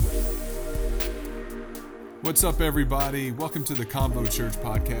What's up, everybody? Welcome to the CONVO Church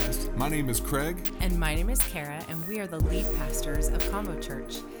podcast. My name is Craig. And my name is Kara, and we are the lead pastors of CONVO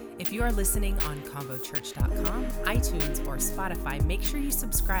Church. If you are listening on convochurch.com, iTunes, or Spotify, make sure you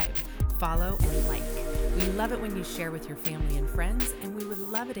subscribe, follow, and like. We love it when you share with your family and friends, and we would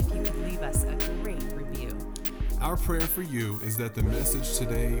love it if you could leave us a great review. Our prayer for you is that the message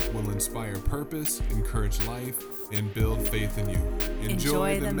today will inspire purpose, encourage life, and build faith in you.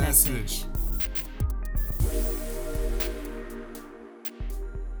 Enjoy the message.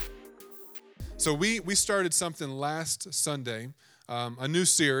 So we started something last Sunday, a new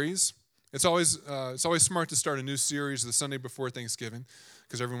series. It's always smart to start a new series the Sunday before Thanksgiving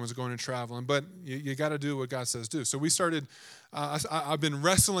because everyone's going and traveling. But you got to do what God says do. So we started. I've been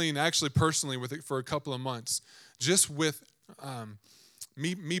wrestling actually personally with it for a couple of months, just with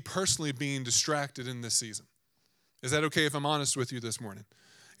me personally being distracted in this season. Is that okay if I'm honest with you this morning?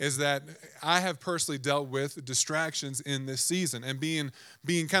 Is that I have personally dealt with distractions in this season and being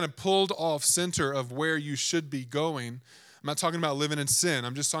kind of pulled off center of where you should be going. I'm not talking about living in sin.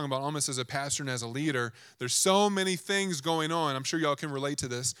 I'm just talking about almost as a pastor and as a leader. There's so many things going on. I'm sure y'all can relate to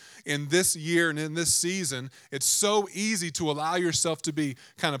this. In this year and in this season, it's so easy to allow yourself to be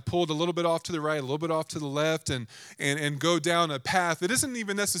kind of pulled a little bit off to the right, a little bit off to the left, and go down a path that isn't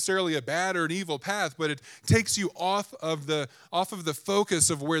even necessarily a bad or an evil path, but it takes you off of the focus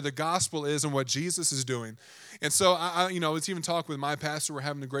of where the gospel is and what Jesus is doing. And so I it's even talking with my pastor. We're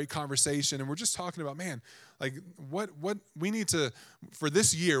having a great conversation, and we're just talking about, man, like what we need to, for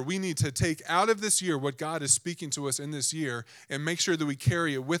this year, we need to take out of this year what God is speaking to us in this year and make sure that we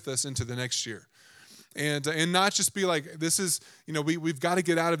carry it with us into the next year. And not just be like, this is, we've got to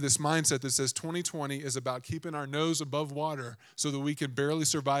get out of this mindset that says 2020 is about keeping our nose above water so that we can barely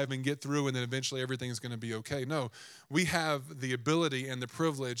survive and get through and then eventually everything's going to be okay. No, we have the ability and the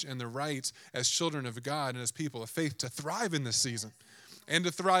privilege and the right as children of God and as people of faith to thrive in this season and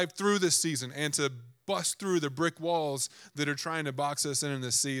to thrive through this season and to bust through the brick walls that are trying to box us in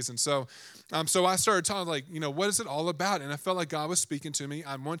this season. So I started talking what is it all about? And I felt like God was speaking to me.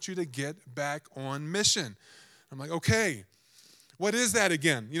 I want you to get back on mission. I'm like, okay, what is that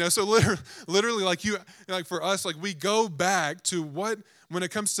again? So literally like for us, like we go back to when it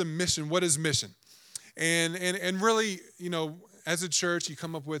comes to mission, what is mission? And really, as a church, you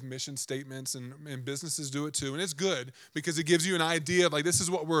come up with mission statements and businesses do it too. And it's good because it gives you an idea of like, this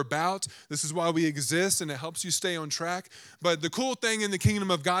is what we're about. This is why we exist, and it helps you stay on track. But the cool thing in the kingdom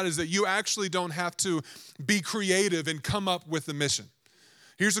of God is that you actually don't have to be creative and come up with the mission.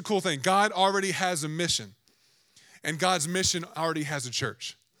 Here's the cool thing. God already has a mission, and God's mission already has a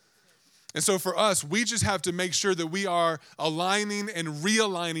church. And so for us, we just have to make sure that we are aligning and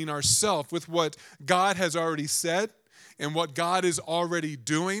realigning ourselves with what God has already said and what God is already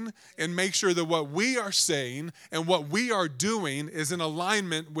doing, and make sure that what we are saying and what we are doing is in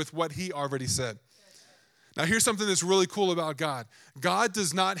alignment with what He already said. Now, here's something that's really cool about God. God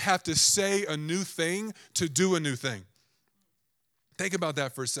does not have to say a new thing to do a new thing. Think about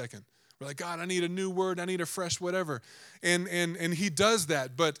that for a second. We're like, God, I need a new word. I need a fresh whatever. And He does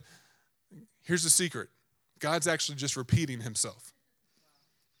that, but here's the secret. God's actually just repeating Himself.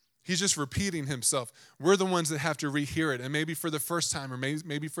 He's just repeating Himself. We're the ones that have to rehear it. And maybe for the first time or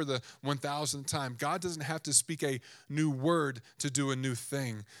maybe for the 1,000th time, God doesn't have to speak a new word to do a new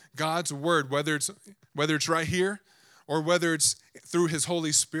thing. God's word, whether it's right here or whether it's through His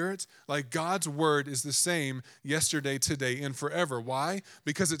Holy Spirit, like God's word is the same yesterday, today, and forever. Why?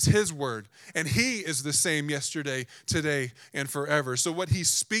 Because it's His word. And He is the same yesterday, today, and forever. So what He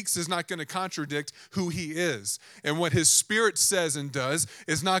speaks is not going to contradict who He is. And what His Spirit says and does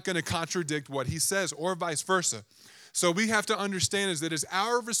is not going to contradict what He says, or vice versa. So we have to understand is that it's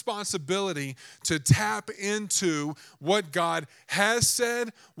our responsibility to tap into what God has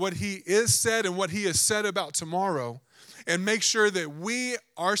said, what He is said, and what He has said about tomorrow, and make sure that we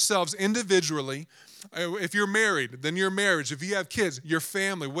ourselves individually, if you're married, then your marriage, if you have kids, your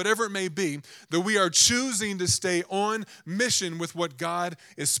family, whatever it may be, that we are choosing to stay on mission with what God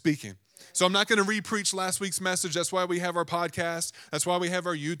is speaking. So I'm not going to re-preach last week's message. That's why we have our podcast. That's why we have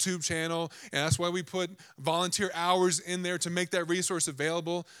our YouTube channel. And that's why we put volunteer hours in there to make that resource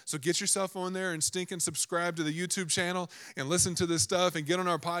available. So get yourself on there and stink and subscribe to the YouTube channel and listen to this stuff and get on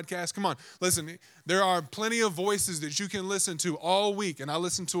our podcast. Come on, listen, there are plenty of voices that you can listen to all week. And I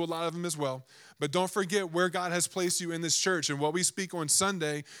listen to a lot of them as well. But don't forget where God has placed you in this church. And what we speak on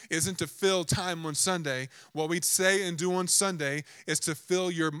Sunday isn't to fill time on Sunday. What we say and do on Sunday is to fill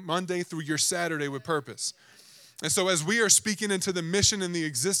your Monday through your Saturday with purpose. And so as we are speaking into the mission and the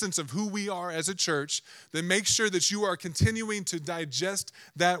existence of who we are as a church, then make sure that you are continuing to digest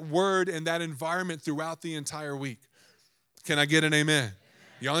that word and that environment throughout the entire week. Can I get an amen?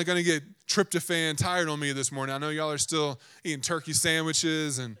 Y'all ain't going to get tryptophan tired on me this morning. I know y'all are still eating turkey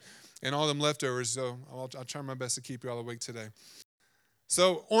sandwiches and all them leftovers, so I'll try my best to keep you all awake today.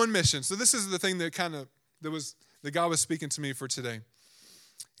 So on mission. So this is the thing that that God was speaking to me for today.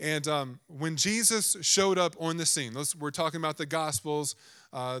 And when Jesus showed up on the scene, we're talking about the Gospels,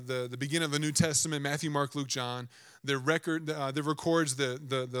 the beginning of the New Testament, Matthew, Mark, Luke, John, that records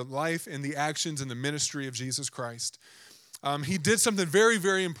the life and the actions and the ministry of Jesus Christ. He did something very,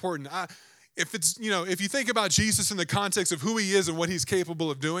 very important. If you think about Jesus in the context of who he is and what he's capable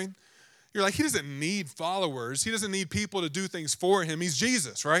of doing, you're like, he doesn't need followers. He doesn't need people to do things for him. He's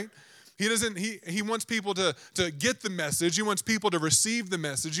Jesus, right? He wants people to get the message. He wants people to receive the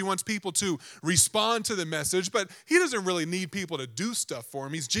message. He wants people to respond to the message, but he doesn't really need people to do stuff for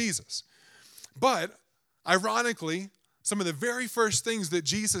him. He's Jesus. But ironically, some of the very first things that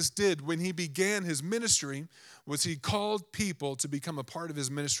Jesus did when he began his ministry was he called people to become a part of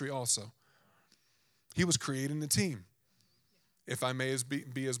his ministry also. He was creating a team. If I may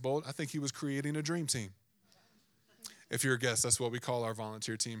be as bold, I think he was creating a dream team. If you're a guest, that's what we call our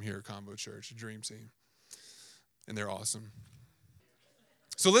volunteer team here at CONVO Church, a dream team. And they're awesome.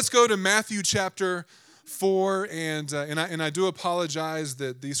 So let's go to Matthew chapter 4, and I do apologize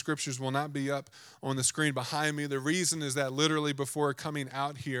that these scriptures will not be up on the screen behind me. The reason is that literally before coming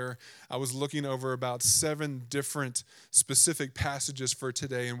out here, I was looking over about 7 different specific passages for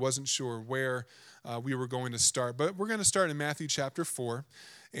today and wasn't sure where we were going to start. But we're going to start in Matthew chapter 4.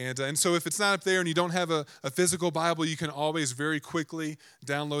 And so if it's not up there and you don't have a physical Bible, you can always very quickly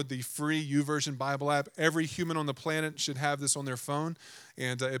download the free YouVersion Bible app. Every human on the planet should have this on their phone,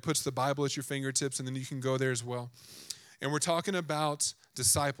 and it puts the Bible at your fingertips, and then you can go there as well. And we're talking about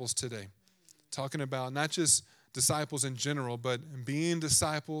disciples today, talking about not just disciples in general, but being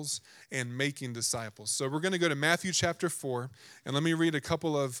disciples and making disciples. So we're going to go to Matthew chapter 4, and let me read a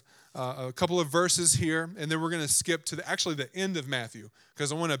couple of verses here, and then we're going to skip to the end of Matthew,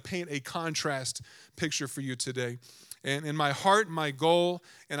 because I want to paint a contrast picture for you today. And in my heart, my goal,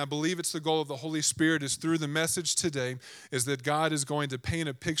 and I believe it's the goal of the Holy Spirit, is through the message today, is that God is going to paint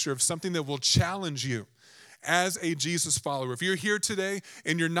a picture of something that will challenge you as a Jesus follower. If you're here today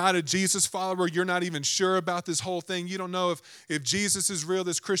and you're not a Jesus follower, you're not even sure about this whole thing, you don't know if Jesus is real,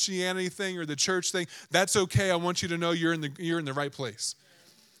 this Christianity thing or the church thing, that's okay. I want you to know you're in the right place.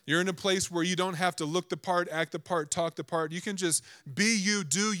 You're in a place where you don't have to look the part, act the part, talk the part. You can just be you,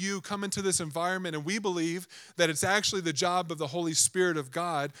 do you, come into this environment, and we believe that it's actually the job of the Holy Spirit of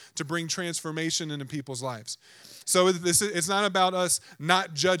God to bring transformation into people's lives. So it's not about us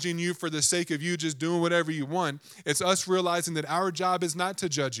not judging you for the sake of you just doing whatever you want. It's us realizing that our job is not to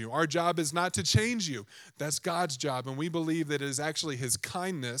judge you. Our job is not to change you. That's God's job, and we believe that it is actually his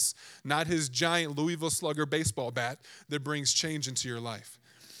kindness, not his giant Louisville Slugger baseball bat, that brings change into your life.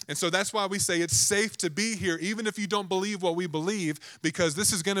 And so that's why we say it's safe to be here, even if you don't believe what we believe, because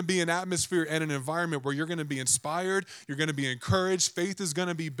this is going to be an atmosphere and an environment where you're going to be inspired, you're going to be encouraged, faith is going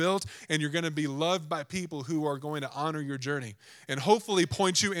to be built, and you're going to be loved by people who are going to honor your journey and hopefully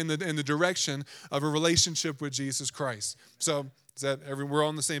point you in the direction of a relationship with Jesus Christ. So we're all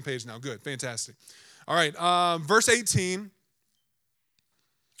on the same page now. Good, fantastic. All right, verse 18.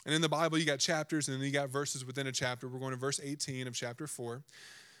 And in the Bible, you got chapters, and then you got verses within a chapter. We're going to verse 18 of chapter 4.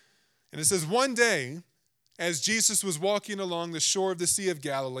 And it says, one day, as Jesus was walking along the shore of the Sea of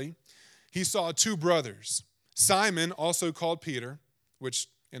Galilee, he saw 2 brothers, Simon, also called Peter, which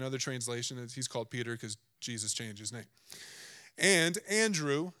in other translations, he's called Peter because Jesus changed his name, and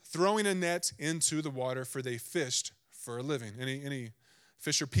Andrew, throwing a net into the water, for they fished for a living. Any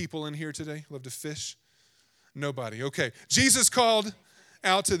fisher people in here today? Love to fish? Nobody. Okay. Jesus called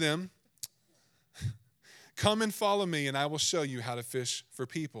out to them, come and follow me, and I will show you how to fish for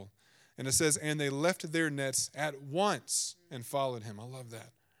people. And it says, and they left their nets at once and followed him. I love that.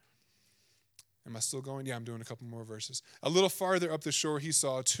 Am I still going? Yeah, I'm doing a couple more verses. A little farther up the shore, he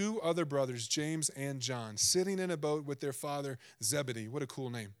saw 2 other brothers, James and John, sitting in a boat with their father Zebedee. What a cool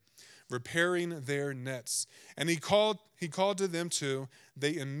name. Repairing their nets. And he called to them too.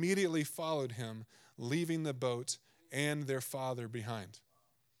 They immediately followed him, leaving the boat and their father behind.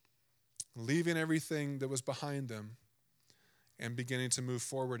 Leaving everything that was behind them and beginning to move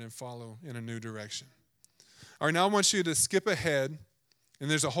forward and follow in a new direction. All right, now I want you to skip ahead,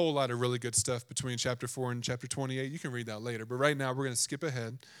 and there's a whole lot of really good stuff between chapter 4 and chapter 28. You can read that later, but right now we're going to skip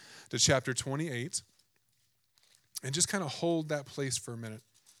ahead to chapter 28 and just kind of hold that place for a minute.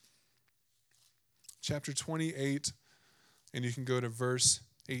 chapter 28, and you can go to verse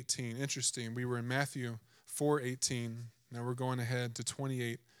 18. Interesting. We were in Matthew 4:18. Now we're going ahead to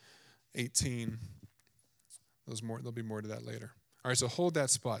 28:18. There'll be more to that later. All right, so hold that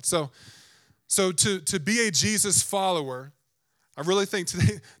spot. So to be a Jesus follower, I really think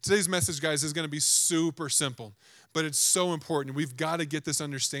today's message, guys, is going to be super simple, but it's so important. We've got to get this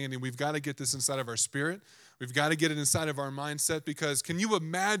understanding. We've got to get this inside of our spirit. We've got to get it inside of our mindset, because can you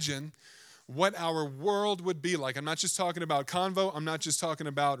imagine what our world would be like? I'm not just talking about Convo. I'm not just talking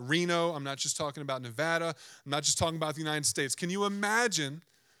about Reno. I'm not just talking about Nevada. I'm not just talking about the United States. Can you imagine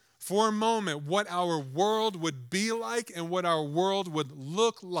for a moment what our world would be like and what our world would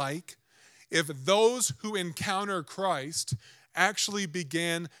look like if those who encounter Christ actually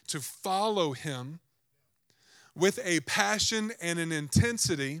began to follow him with a passion and an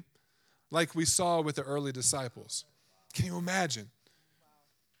intensity like we saw with the early disciples? Can you imagine?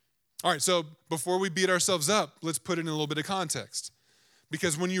 All right, so before we beat ourselves up, let's put it in a little bit of context.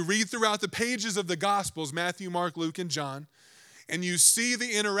 Because when you read throughout the pages of the Gospels, Matthew, Mark, Luke, and John, and you see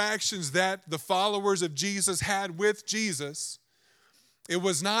the interactions that the followers of Jesus had with Jesus, it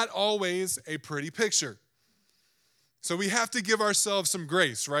was not always a pretty picture. So we have to give ourselves some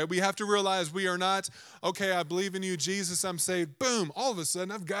grace, right? We have to realize we are not, okay, I believe in you, Jesus, I'm saved. Boom, all of a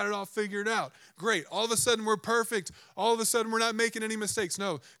sudden I've got it all figured out. Great, all of a sudden we're perfect. All of a sudden we're not making any mistakes.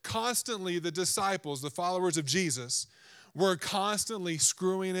 No, constantly the disciples, the followers of Jesus, were constantly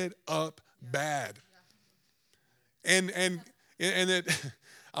screwing it up bad. And it,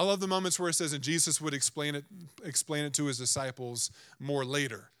 I love the moments where it says, and Jesus would explain it to his disciples more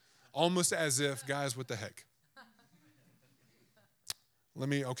later, almost as if, guys, what the heck? Let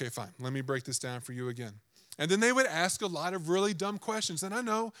me break this down for you again. And then they would ask a lot of really dumb questions. And I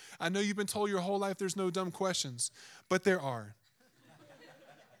know you've been told your whole life there's no dumb questions, but there are.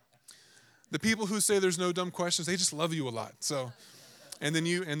 The people who say there's no dumb questions, they just love you a lot. So, and then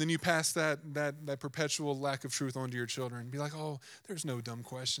you pass that perpetual lack of truth onto your children. Be like, oh, there's no dumb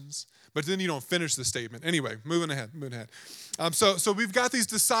questions. But then you don't finish the statement. Anyway, moving ahead. So we've got these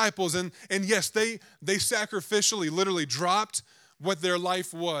disciples, and yes, they sacrificially, literally dropped what their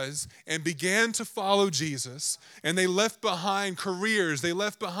life was and began to follow Jesus. And they left behind careers, they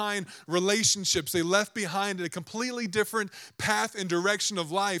left behind relationships, they left behind a completely different path and direction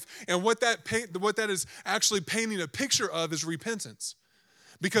of life. And what that is actually painting a picture of is repentance.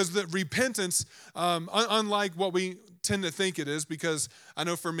 Because the repentance, unlike what we tend to think it is, because I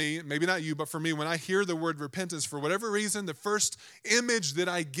know for me, maybe not you, but for me, when I hear the word repentance, for whatever reason, the first image that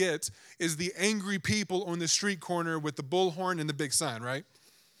I get is the angry people on the street corner with the bullhorn and the big sign, right?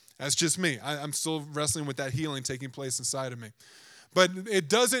 That's just me. I'm still wrestling with that healing taking place inside of me. But it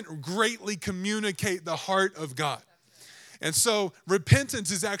doesn't greatly communicate the heart of God. And so repentance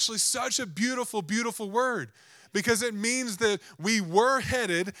is actually such a beautiful, beautiful word, because it means that we were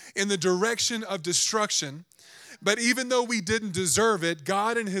headed in the direction of destruction. But even though we didn't deserve it,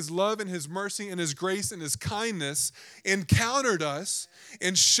 God in his love and his mercy and his grace and his kindness encountered us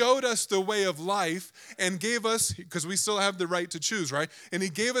and showed us the way of life and gave us, because we still have the right to choose, right? And he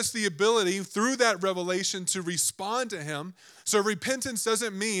gave us the ability through that revelation to respond to him. So repentance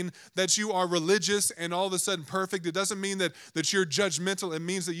doesn't mean that you are religious and all of a sudden perfect. It doesn't mean that you're judgmental. It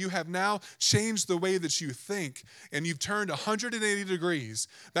means that you have now changed the way that you think, and you've turned 180 degrees.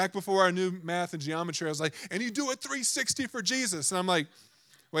 Back before I knew math and geometry, I was like, and you do a 360 for Jesus. And I'm like,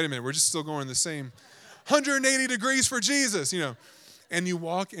 wait a minute, we're just still going the same 180 degrees for Jesus, And you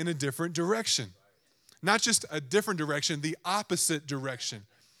walk in a different direction. Not just a different direction, the opposite direction.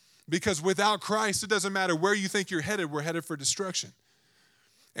 Because without Christ, it doesn't matter where you think you're headed, we're headed for destruction.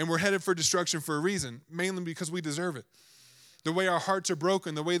 And we're headed for destruction for a reason, mainly because we deserve it. The way our hearts are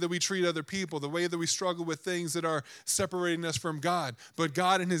broken, the way that we treat other people, the way that we struggle with things that are separating us from God. But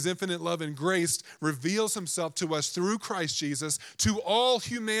God, in his infinite love and grace, reveals himself to us through Christ Jesus to all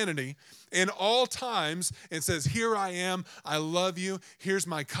humanity in all times and says, here I am, I love you, here's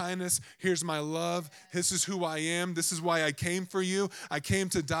my kindness, here's my love, this is who I am, this is why I came for you. I came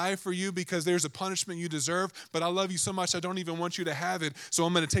to die for you because there's a punishment you deserve, but I love you so much I don't even want you to have it, so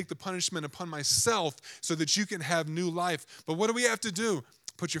I'm going to take the punishment upon myself so that you can have new life. But what do we have to do?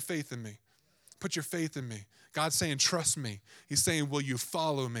 Put your faith in me. Put your faith in me. God's saying, trust me. He's saying, will you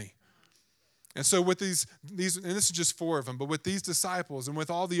follow me? And so with these, and this is just 4 of them, but with these disciples and with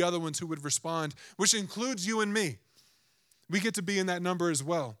all the other ones who would respond, which includes you and me, we get to be in that number as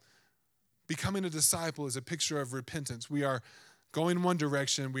well. Becoming a disciple is a picture of repentance. We are going one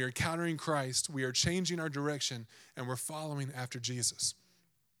direction, we are encountering Christ, we are changing our direction, and we're following after Jesus.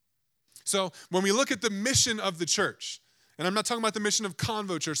 So when we look at the mission of the church, And I'm not talking about the mission of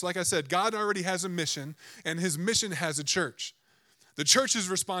CONVO Church. Like I said, God already has a mission, and his mission has a church. The church's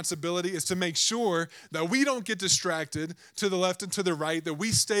responsibility is to make sure that we don't get distracted to the left and to the right, that we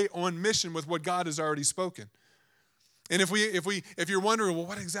stay on mission with what God has already spoken. And if you're wondering, well,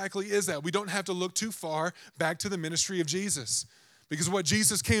 what exactly is that? We don't have to look too far back to the ministry of Jesus. Because what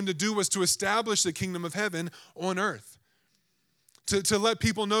Jesus came to do was to establish the kingdom of heaven on earth. To let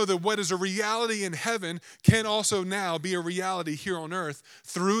people know that what is a reality in heaven can also now be a reality here on earth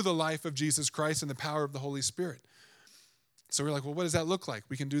through the life of Jesus Christ and the power of the Holy Spirit. So we're like, well, what does that look like?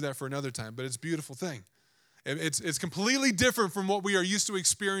 We can do that for another time, but it's a beautiful thing. It's completely different from what we are used to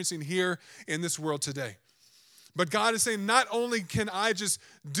experiencing here in this world today. But God is saying, not only can I just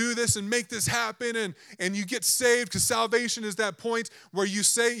do this and make this happen and you get saved, because salvation is that point where you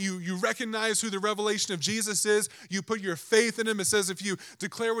say, you recognize who the revelation of Jesus is, you put your faith in him. It says if you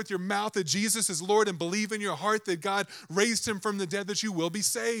declare with your mouth that Jesus is Lord and believe in your heart that God raised him from the dead, that you will be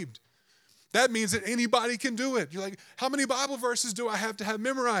saved. That means that anybody can do it. You're like, how many Bible verses do I have to have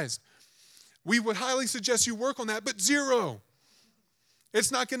memorized? We would highly suggest you work on that, but 0. It's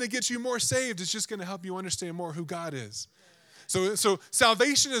not going to get you more saved. It's just going to help you understand more who God is. So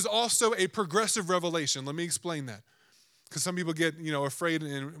salvation is also a progressive revelation. Let me explain that, because some people get afraid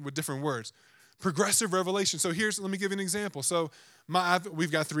with different words. Progressive revelation. So let me give you an example. So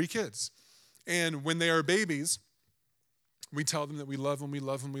we've got 3 kids, and when they are babies, we tell them that we love them, we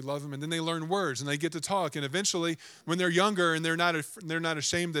love them, we love them, and then they learn words and they get to talk. And eventually, when they're younger and they're not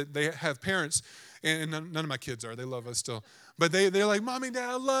ashamed that they have parents, and none of my kids are, they love us still. But they're like, Mommy, Dad,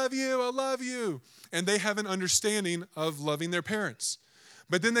 I love you, I love you. And they have an understanding of loving their parents.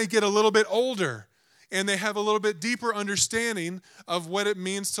 But then they get a little bit older, and they have a little bit deeper understanding of what it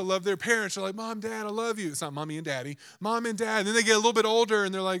means to love their parents. They're like, Mom, Dad, I love you. It's not Mommy and Daddy, Mom and Dad. And then they get a little bit older,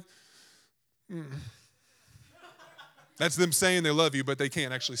 and they're like, That's them saying they love you, but they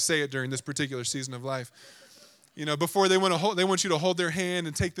can't actually say it during this particular season of life. Before they want you to hold their hand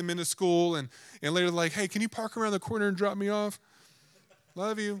and take them into school, and later they're like, hey, can you park around the corner and drop me off?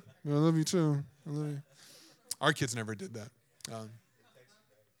 Love you. I love you too. I love you. Our kids never did that.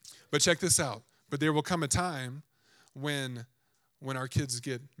 But check this out. But there will come a time when our kids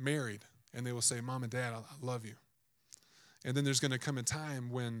get married, and they will say, Mom and Dad, I love you. And then there's going to come a time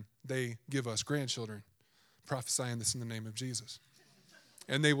when they give us grandchildren, prophesying this in the name of Jesus.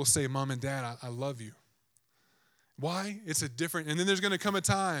 And they will say, Mom and Dad, I love you. Why? It's a different, and then there's going to come a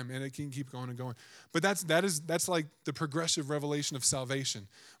time, and it can keep going and going. But that's like the progressive revelation of salvation.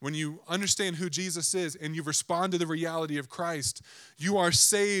 When you understand who Jesus is and you respond to the reality of Christ, you are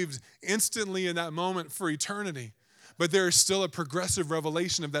saved instantly in that moment for eternity. But there is still a progressive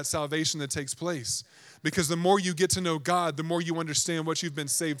revelation of that salvation that takes place. Because the more you get to know God, the more you understand what you've been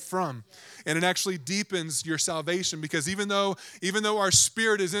saved from. And it actually deepens your salvation, because even though our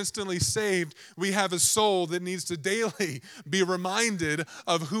spirit is instantly saved, we have a soul that needs to daily be reminded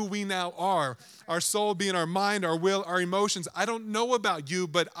of who we now are. Our soul being our mind, our will, our emotions. I don't know about you,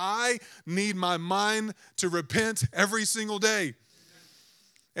 but I need my mind to repent every single day.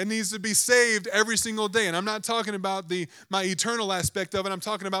 It needs to be saved every single day. And I'm not talking about my eternal aspect of it. I'm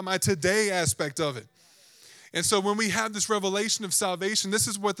talking about my today aspect of it. And so when we have this revelation of salvation, this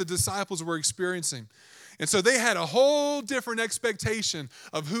is what the disciples were experiencing. And so they had a whole different expectation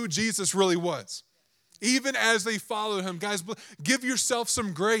of who Jesus really was. Even as they followed him, guys, give yourself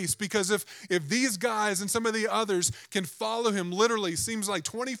some grace, because if these guys and some of the others can follow him literally, seems like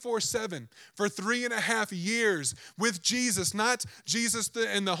 24/7 for 3.5 years with Jesus, not Jesus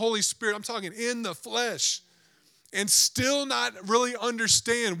and the Holy Spirit, I'm talking in the flesh, and still not really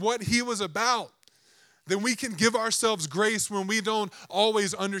understand what he was about, then we can give ourselves grace when we don't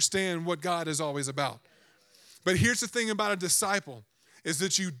always understand what God is always about. But here's the thing about a disciple, is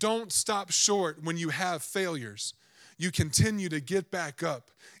that you don't stop short when you have failures. You continue to get back up,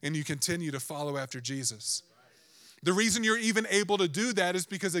 and you continue to follow after Jesus. The reason you're even able to do that is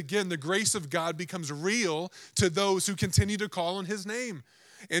because, again, the grace of God becomes real to those who continue to call on his name.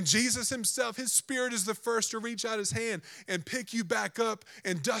 And Jesus himself, his Spirit is the first to reach out his hand and pick you back up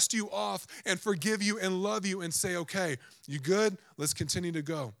and dust you off and forgive you and love you and say, okay, you good? Let's continue to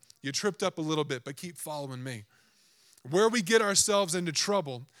go. You tripped up a little bit, but keep following me. Where we get ourselves into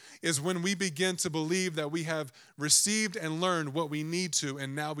trouble is when we begin to believe that we have received and learned what we need to,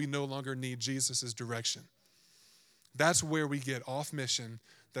 and now we no longer need Jesus' direction. That's where we get off mission.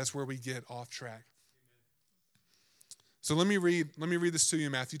 That's where we get off track. So let me read this to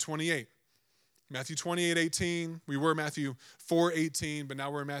you, Matthew 28. Matthew 28:18. We were Matthew 4:18, but now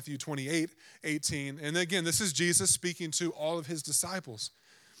we're in Matthew 28:18. And again, this is Jesus speaking to all of his disciples.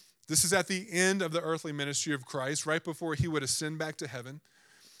 This is at the end of the earthly ministry of Christ, right before he would ascend back to heaven,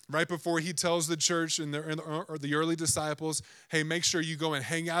 right before he tells the church and the early disciples, hey, make sure you go and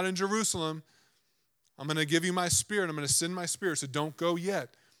hang out in Jerusalem. I'm going to give you my spirit. I'm going to send my spirit, so don't go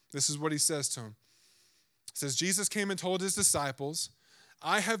yet. This is what he says to him. He says, Jesus came and told his disciples,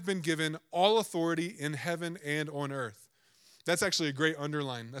 I have been given all authority in heaven and on earth. That's actually a great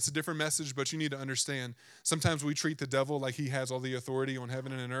underline. That's a different message, but you need to understand. Sometimes we treat the devil like he has all the authority on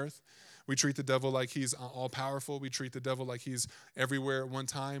heaven and on earth. We treat the devil like he's all-powerful. We treat the devil like he's everywhere at one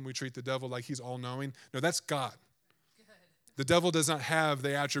time. We treat the devil like he's all-knowing. No, that's God. The devil does not have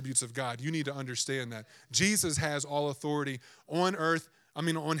the attributes of God. You need to understand that. Jesus has all authority on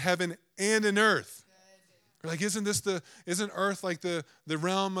heaven and in earth. We're like, isn't earth like the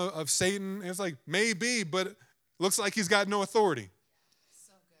realm of Satan? And it's like, maybe, but it looks like he's got no authority.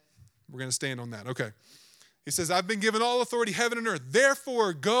 So good. We're going to stand on that. Okay. He says, I've been given all authority, heaven and earth.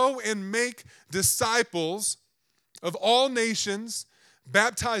 Therefore, go and make disciples of all nations,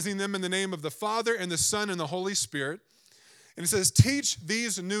 baptizing them in the name of the Father and the Son and the Holy Spirit. And he says, teach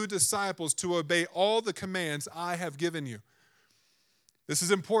these new disciples to obey all the commands I have given you. This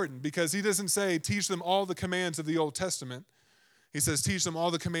is important because he doesn't say teach them all the commands of the Old Testament. He says teach them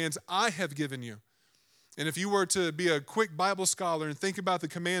all the commands I have given you. And if you were to be a quick Bible scholar and think about the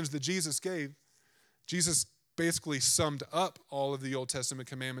commands that Jesus gave, Jesus basically summed up all of the Old Testament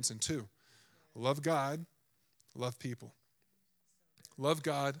commandments in two. Love God, love people. Love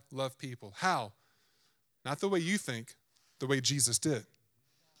God, love people. How? Not the way you think, the way Jesus did.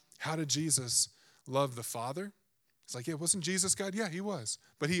 How did Jesus love the Father? It's like, yeah, wasn't Jesus God? Yeah, he was.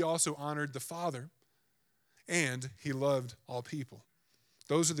 But he also honored the Father, and he loved all people.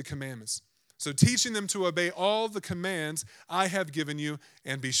 Those are the commandments. So teaching them to obey all the commands I have given you,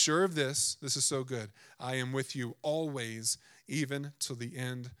 and be sure of this is so good, I am with you always, even till the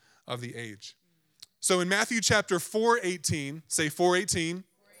end of the age. So in Matthew chapter 4:18, say 4:18,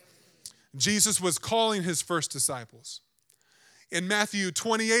 Jesus was calling his first disciples. In Matthew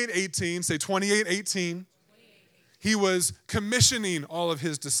 28:18, say 28:18, he was commissioning all of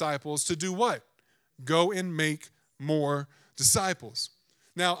his disciples to do what? Go and make more disciples.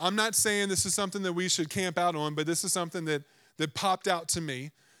 Now, I'm not saying this is something that we should camp out on, but this is something that popped out to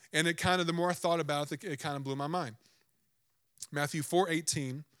me, and it kind of, the more I thought about it, it kind of blew my mind. Matthew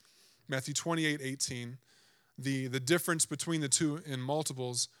 4:18, Matthew 28:18, the difference between the two in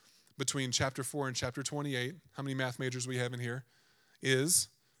multiples between chapter 4 and chapter 28, how many math majors we have in here, is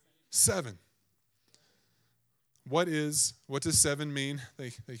 7. What does 7 mean?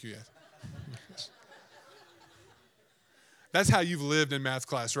 Thank you, Ed. That's how you've lived in math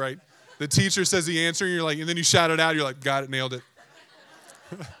class, right? The teacher says the answer, and you're like, and then you shout it out, you're like, got it, nailed it.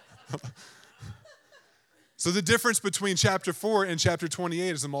 So the difference between chapter 4 and chapter 28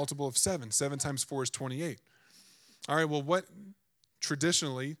 is a multiple of 7. 7 times 4 is 28. All right, well, what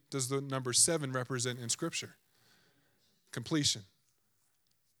traditionally does the number 7 represent in Scripture? Completion.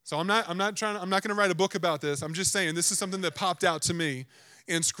 So I'm not going to write a book about this. I'm just saying this is something that popped out to me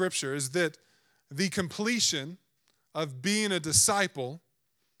in Scripture, is that the completion of being a disciple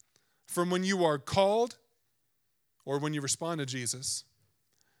from when you are called or when you respond to Jesus,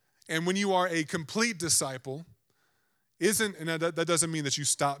 and when you are a complete disciple, and that doesn't mean that you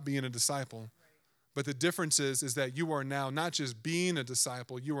stop being a disciple, but the difference is that you are now not just being a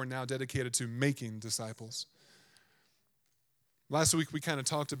disciple, you are now dedicated to making disciples. Last week we kind of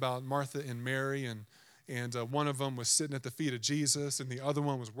talked about Martha and Mary, and one of them was sitting at the feet of Jesus, and the other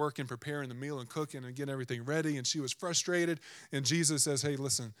one was working, preparing the meal and cooking and getting everything ready, and she was frustrated. And Jesus says, hey,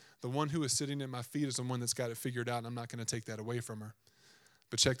 listen, the one who is sitting at my feet is the one that's got it figured out, and I'm not going to take that away from her.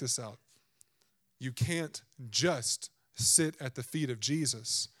 But check this out. You can't just sit at the feet of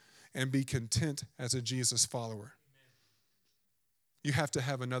Jesus and be content as a Jesus follower. You have to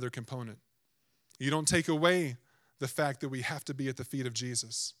have another component. You don't take away the fact that we have to be at the feet of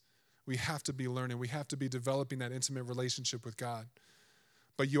Jesus. We have to be learning. We have to be developing that intimate relationship with God.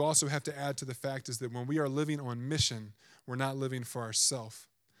 But you also have to add to the fact is that when we are living on mission, we're not living for ourselves.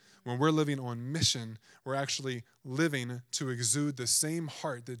 When we're living on mission, we're actually living to exude the same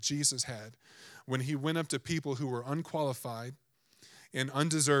heart that Jesus had when he went up to people who were unqualified and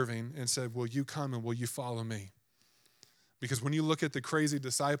undeserving and said, will you come and will you follow me? Because when you look at the crazy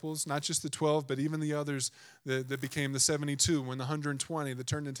disciples, not just the 12, but even the others that became the 72, when the 120 that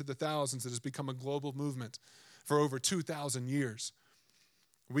turned into the thousands, that has become a global movement for over 2,000 years,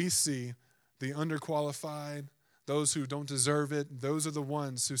 we see the underqualified, those who don't deserve it, those are the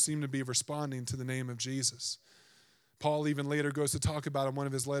ones who seem to be responding to the name of Jesus. Paul even later goes to talk about in one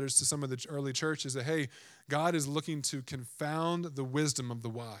of his letters to some of the early churches that, hey, God is looking to confound the wisdom of the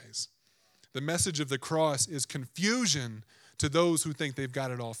wise. The message of the cross is confusion to those who think they've got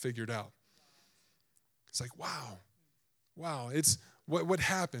it all figured out. It's like, wow. It's what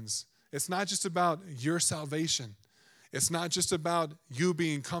happens. It's not just about your salvation. It's not just about you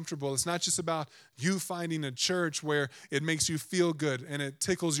being comfortable. It's not just about you finding a church where it makes you feel good and it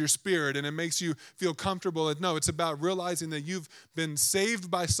tickles your spirit and it makes you feel comfortable. No, it's about realizing that you've been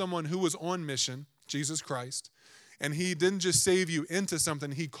saved by someone who was on mission, Jesus Christ, and he didn't just save you into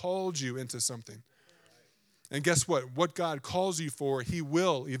something, he called you into something. And guess what? What God calls you for, he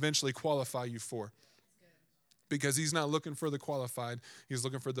will eventually qualify you for. Because he's not looking for the qualified, he's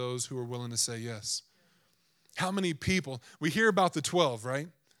looking for those who are willing to say yes. How many people, we hear about the 12, right?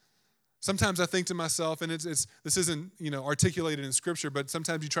 Sometimes I think to myself, and this isn't, articulated in Scripture, but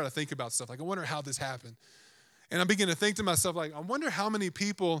sometimes you try to think about stuff like, I wonder how this happened. And I begin to think to myself, like, I wonder how many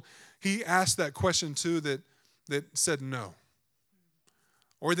people he asked that question to that said no.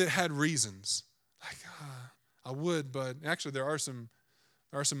 Or that had reasons. Like, I would, but actually there are some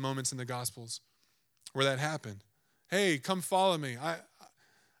moments in the Gospels where that happened. Hey, come follow me.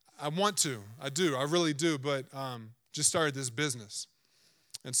 I want to. I do. I really do. But just started this business.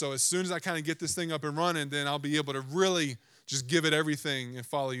 And so as soon as I kind of get this thing up and running, then I'll be able to really just give it everything and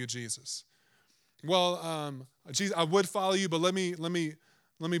follow you, Jesus. Well, Jesus, I would follow you, but let me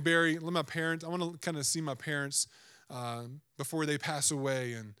bury my parents. I want to kind of see my parents before they pass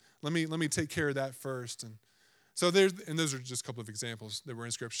away, and let me take care of that first. And so those are just a couple of examples that were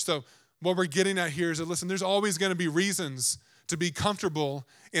in Scripture. So what we're getting at here is that, listen, there's always going to be reasons to be comfortable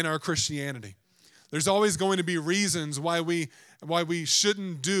in our Christianity. There's always going to be reasons why we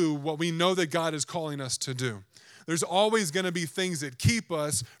shouldn't do what we know that God is calling us to do. There's always going to be things that keep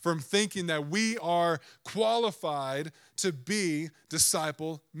us from thinking that we are qualified to be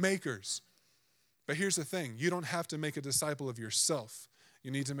disciple makers. But here's the thing. You don't have to make a disciple of yourself. You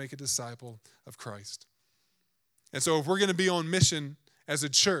need to make a disciple of Christ. And so if we're going to be on mission as a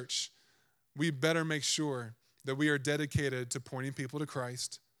church, we better make sure that we are dedicated to pointing people to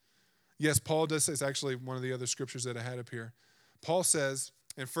Christ. Yes, Paul does say, it's actually one of the other scriptures that I had up here. Paul says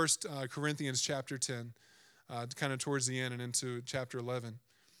in 1 Corinthians chapter 10, kind of towards the end and into chapter 11.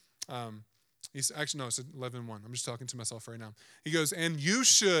 It's 11:1. I'm just talking to myself right now. He goes, and you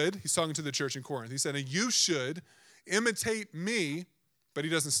should, he's talking to the church in Corinth. He said, and you should imitate me, but he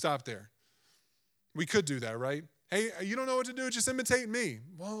doesn't stop there. We could do that, right? Hey, you don't know what to do, just imitate me.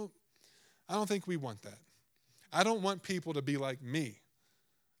 Well, I don't think we want that. I don't want people to be like me.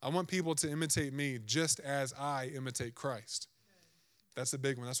 I want people to imitate me just as I imitate Christ. That's the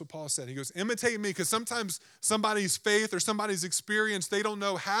big one. That's what Paul said. He goes, imitate me, because sometimes somebody's faith or somebody's experience, they don't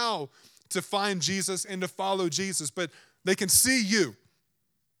know how to find Jesus and to follow Jesus, but they can see you.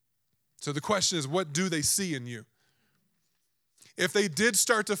 So the question is, what do they see in you? If they did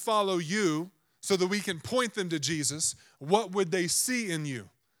start to follow you so that we can point them to Jesus, what would they see in you?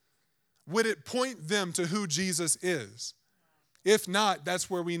 Would it point them to who Jesus is? If not, that's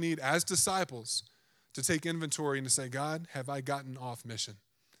where we need, as disciples, to take inventory and to say, God, have I gotten off mission?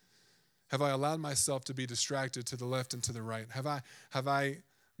 Have I allowed myself to be distracted to the left and to the right? Have I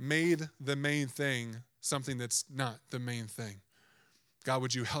made the main thing something that's not the main thing? God,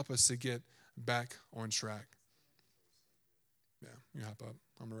 would you help us to get back on track? Yeah, you hop up.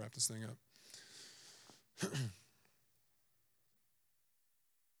 I'm going to wrap this thing up.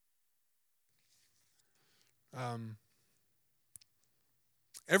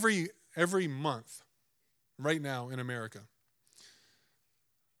 Every month, right now in America,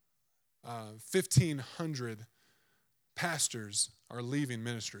 1,500 pastors are leaving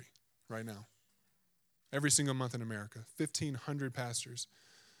ministry right now. Every single month in America, 1,500 pastors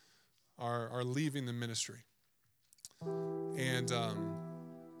are leaving the ministry. And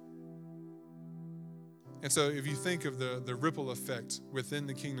so if you think of the ripple effect within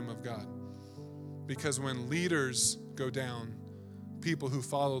the kingdom of God, because when leaders go down, people who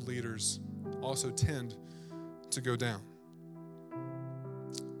follow leaders also tend to go down.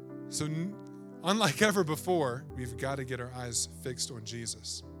 So unlike ever before, we've got to get our eyes fixed on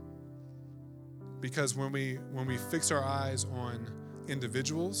Jesus. Because when we fix our eyes on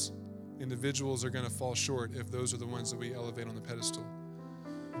individuals are going to fall short if those are the ones that we elevate on the pedestal.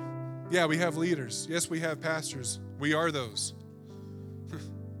 Yeah, we have leaders. Yes, we have pastors. We are those.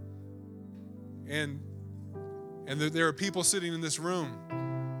 And there are people sitting in this room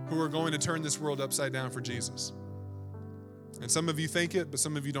who are going to turn this world upside down for Jesus. And some of you think it, but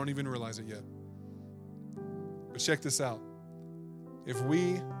some of you don't even realize it yet. But check this out. If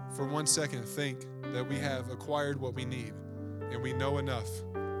we, for 1 second, think that we have acquired what we need and we know enough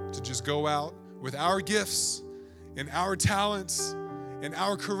to just go out with our gifts and our talents and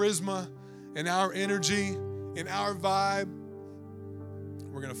our charisma and our energy and our vibe,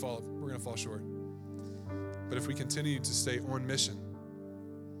 we're going to fall short. But if we continue to stay on mission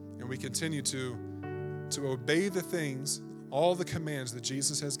and we continue to obey the things, all the commands that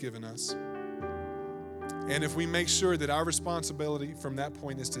Jesus has given us, and if we make sure that our responsibility from that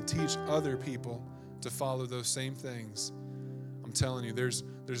point is to teach other people to follow those same things, I'm telling you, there's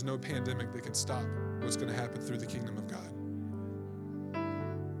no pandemic that can stop what's going to happen through the kingdom of God.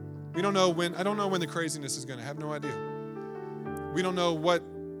 I don't know when the craziness is going to, I have no idea. We don't know what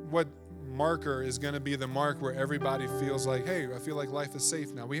marker is going to be the mark where everybody feels like, hey, I feel like life is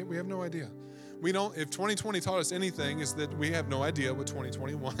safe now. We have no idea. If 2020 taught us anything, is that we have no idea what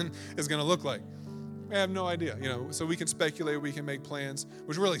 2021 is going to look like. We have no idea, so we can speculate, we can make plans,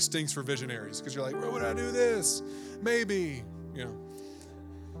 which really stinks for visionaries because you're like, where would I do this? Maybe,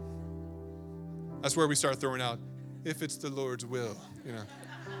 That's where we start throwing out, if it's the Lord's will,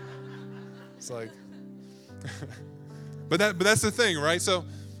 It's like, but that's the thing, right? So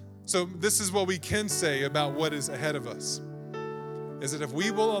this is what we can say about what is ahead of us, is that if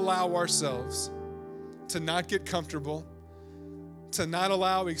we will allow ourselves to not get comfortable, to not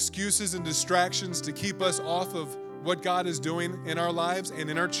allow excuses and distractions to keep us off of what God is doing in our lives and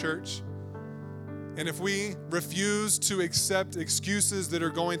in our church, and if we refuse to accept excuses that are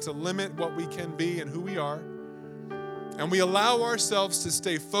going to limit what we can be and who we are, and we allow ourselves to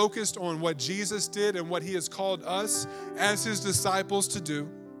stay focused on what Jesus did and what he has called us as his disciples to do,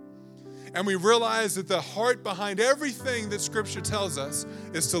 and we realize that the heart behind everything that Scripture tells us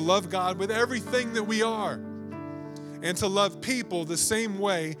is to love God with everything that we are and to love people the same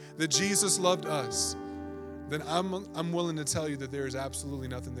way that Jesus loved us, then I'm willing to tell you that there is absolutely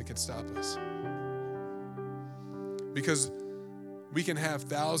nothing that can stop us. Because we can have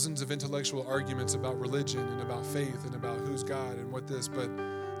thousands of intellectual arguments about religion and about faith and about who's God and what this, but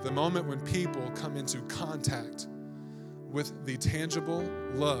the moment when people come into contact with the tangible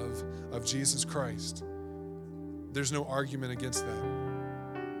love of Jesus Christ, there's no argument against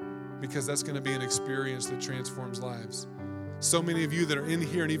that, because that's going to be an experience that transforms lives. So many of you that are in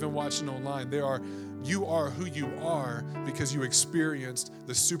here and even watching online, you are who you are because you experienced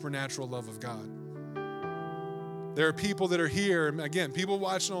the supernatural love of God. There are people that are here, and again, people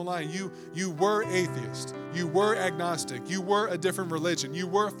watching online, you were atheist, you were agnostic, you were a different religion, you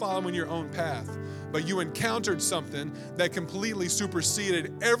were following your own path, but you encountered something that completely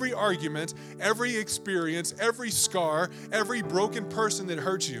superseded every argument, every experience, every scar, every broken person that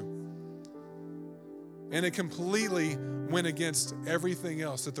hurt you. And it completely went against everything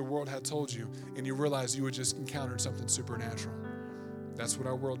else that the world had told you, and you realized you had just encountered something supernatural. That's what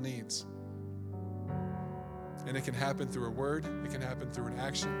our world needs. And it can happen through a word. It can happen through an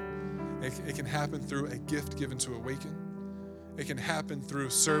action. It can happen through a gift given to awaken. It can happen through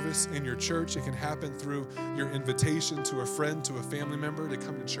service in your church. It can happen through your invitation to a friend, to a family member to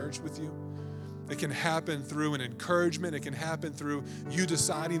come to church with you. It can happen through an encouragement. It can happen through you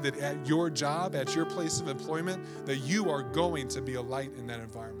deciding that at your job, at your place of employment, that you are going to be a light in that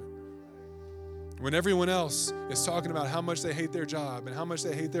environment. When everyone else is talking about how much they hate their job and how much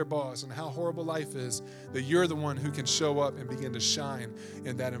they hate their boss and how horrible life is, that you're the one who can show up and begin to shine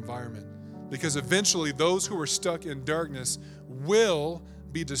in that environment. Because eventually those who are stuck in darkness will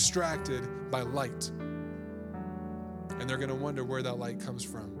be distracted by light. And they're going to wonder where that light comes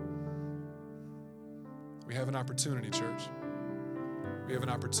from. We have an opportunity, church. We have an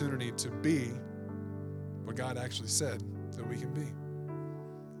opportunity to be what God actually said that we can be.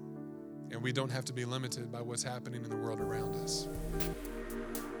 And we don't have to be limited by what's happening in the world around us.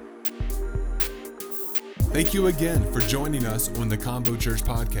 Thank you again for joining us on the CONVO Church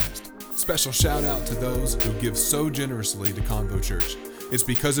podcast. Special shout out to those who give so generously to CONVO Church. It's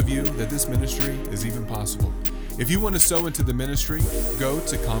because of you that this ministry is even possible. If you want to sow into the ministry, go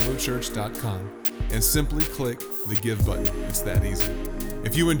to convochurch.com and simply click the give button. It's that easy.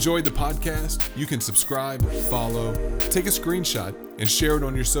 If you enjoyed the podcast, you can subscribe, follow, take a screenshot, and share it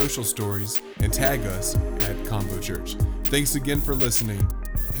on your social stories and tag us at CONVO Church. Thanks again for listening,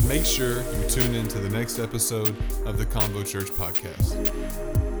 and make sure you tune in to the next episode of the CONVO Church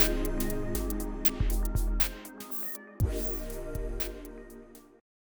podcast.